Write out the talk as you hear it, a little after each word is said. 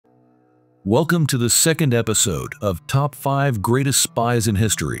Welcome to the second episode of Top 5 Greatest Spies in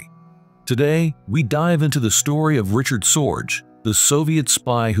History. Today, we dive into the story of Richard Sorge, the Soviet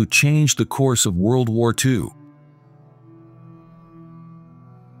spy who changed the course of World War II.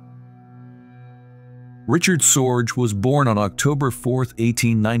 Richard Sorge was born on October 4,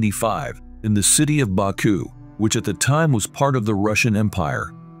 1895, in the city of Baku, which at the time was part of the Russian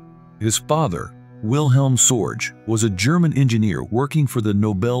Empire. His father, Wilhelm Sorge, was a German engineer working for the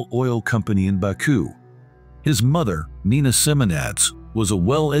Nobel Oil Company in Baku. His mother, Nina Semenadze, was a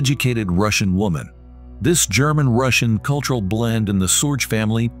well-educated Russian woman. This German-Russian cultural blend in the Sorge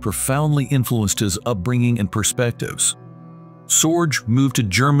family profoundly influenced his upbringing and perspectives. Sorge moved to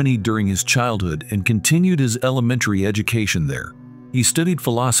Germany during his childhood and continued his elementary education there. He studied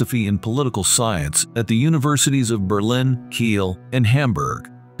philosophy and political science at the universities of Berlin, Kiel, and Hamburg,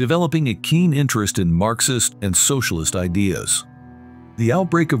 developing a keen interest in Marxist and socialist ideas. The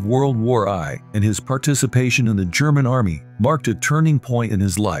outbreak of World War I and his participation in the German army marked a turning point in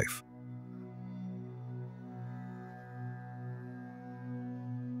his life.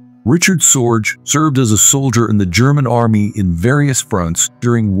 Richard Sorge served as a soldier in the German army in various fronts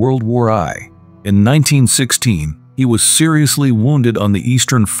during World War I. In 1916, he was seriously wounded on the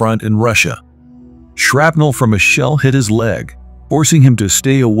Eastern Front in Russia. Shrapnel from a shell hit his leg, forcing him to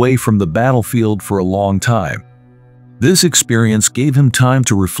stay away from the battlefield for a long time. This experience gave him time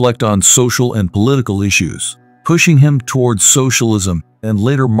to reflect on social and political issues, pushing him towards socialism and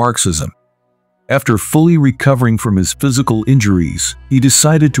later Marxism. After fully recovering from his physical injuries, he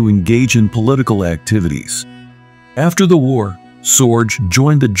decided to engage in political activities. After the war, Sorge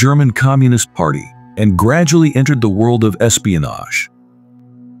joined the German Communist Party and gradually entered the world of espionage.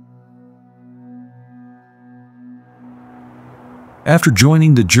 After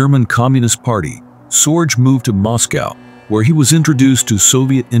joining the German Communist Party, Sorge moved to Moscow, where he was introduced to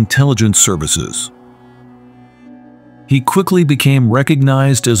Soviet intelligence services. He quickly became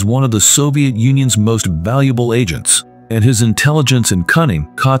recognized as one of the Soviet Union's most valuable agents, and his intelligence and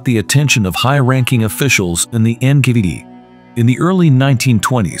cunning caught the attention of high-ranking officials in the NKVD. In the early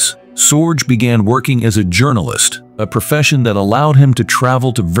 1920s, Sorge began working as a journalist, a profession that allowed him to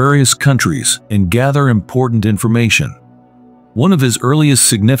travel to various countries and gather important information. One of his earliest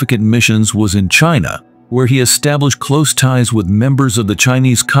significant missions was in China, where he established close ties with members of the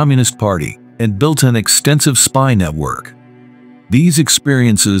Chinese Communist Party and built an extensive spy network. These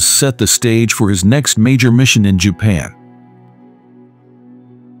experiences set the stage for his next major mission in Japan.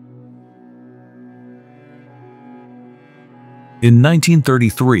 In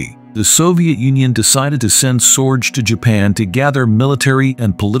 1933, the Soviet Union decided to send Sorge to Japan to gather military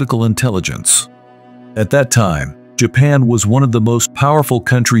and political intelligence. At that time, Japan was one of the most powerful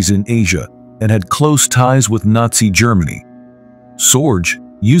countries in Asia and had close ties with Nazi Germany. Sorge,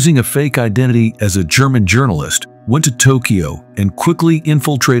 using a fake identity as a German journalist, went to Tokyo and quickly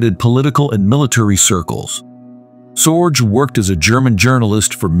infiltrated political and military circles. Sorge worked as a German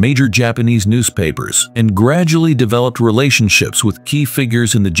journalist for major Japanese newspapers and gradually developed relationships with key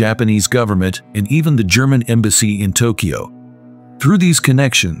figures in the Japanese government and even the German embassy in Tokyo. Through these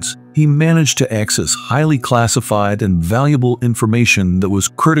connections, he managed to access highly classified and valuable information that was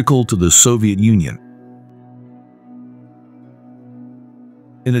critical to the Soviet Union.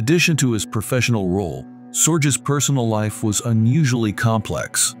 In addition to his professional role, Sorge's personal life was unusually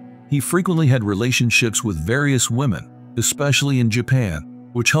complex. He frequently had relationships with various women, especially in Japan,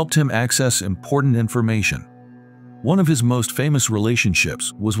 which helped him access important information. One of his most famous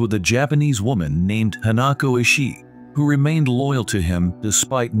relationships was with a Japanese woman named Hanako Ishii, who remained loyal to him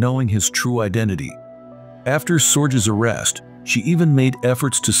despite knowing his true identity. After Sorge's arrest, she even made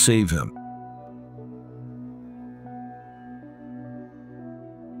efforts to save him.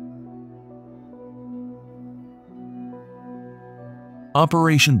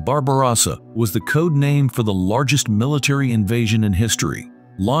 Operation Barbarossa was the code name for the largest military invasion in history,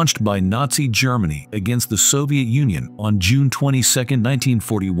 launched by Nazi Germany against the Soviet Union on June 22,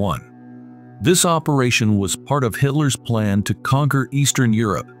 1941. This operation was part of Hitler's plan to conquer Eastern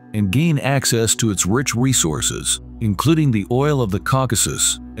Europe and gain access to its rich resources, including the oil of the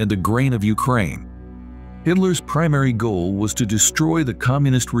Caucasus and the grain of Ukraine. Hitler's primary goal was to destroy the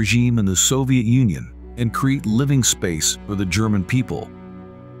communist regime in the Soviet Union and create living space for the German people.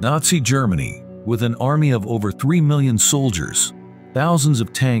 Nazi Germany, with an army of over 3 million soldiers, thousands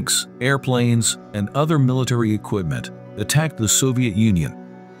of tanks, airplanes, and other military equipment, attacked the Soviet Union.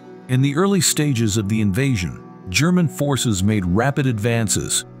 In the early stages of the invasion, German forces made rapid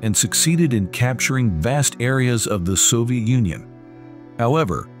advances and succeeded in capturing vast areas of the Soviet Union.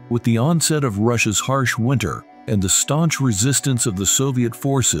 However, with the onset of Russia's harsh winter, and the staunch resistance of the Soviet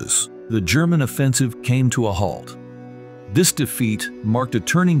forces, the German offensive came to a halt. This defeat marked a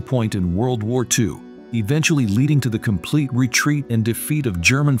turning point in World War II, eventually leading to the complete retreat and defeat of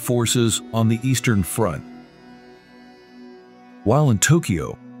German forces on the Eastern Front. While in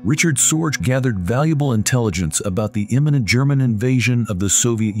Tokyo, Richard Sorge gathered valuable intelligence about the imminent German invasion of the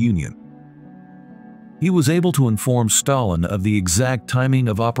Soviet Union. He was able to inform Stalin of the exact timing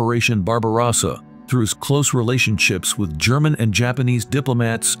of Operation Barbarossa through his close relationships with German and Japanese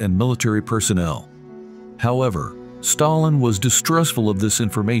diplomats and military personnel. However, Stalin was distrustful of this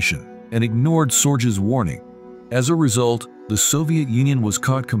information and ignored Sorge's warning. As a result, the Soviet Union was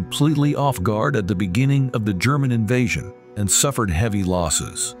caught completely off guard at the beginning of the German invasion and suffered heavy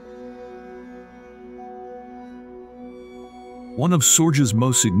losses. One of Sorge's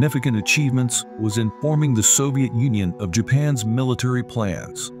most significant achievements was informing the Soviet Union of Japan's military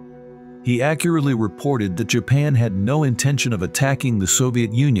plans. He accurately reported that Japan had no intention of attacking the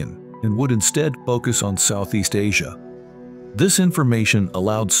Soviet Union and would instead focus on Southeast Asia. This information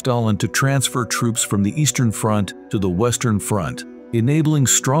allowed Stalin to transfer troops from the Eastern Front to the Western Front, enabling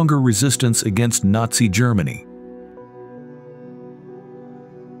stronger resistance against Nazi Germany.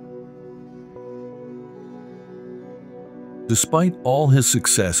 Despite all his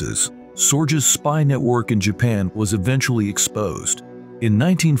successes, Sorge's spy network in Japan was eventually exposed. In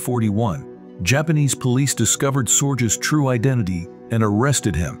 1941, Japanese police discovered Sorge's true identity and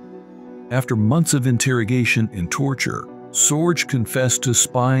arrested him. After months of interrogation and torture, Sorge confessed to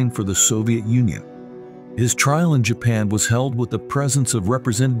spying for the Soviet Union. His trial in Japan was held with the presence of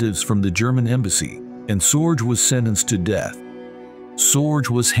representatives from the German embassy, and Sorge was sentenced to death. Sorge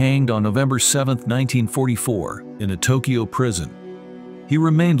was hanged on November 7, 1944, in a Tokyo prison. He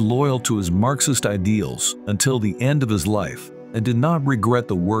remained loyal to his Marxist ideals until the end of his life and did not regret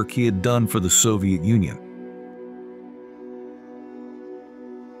the work he had done for the Soviet Union.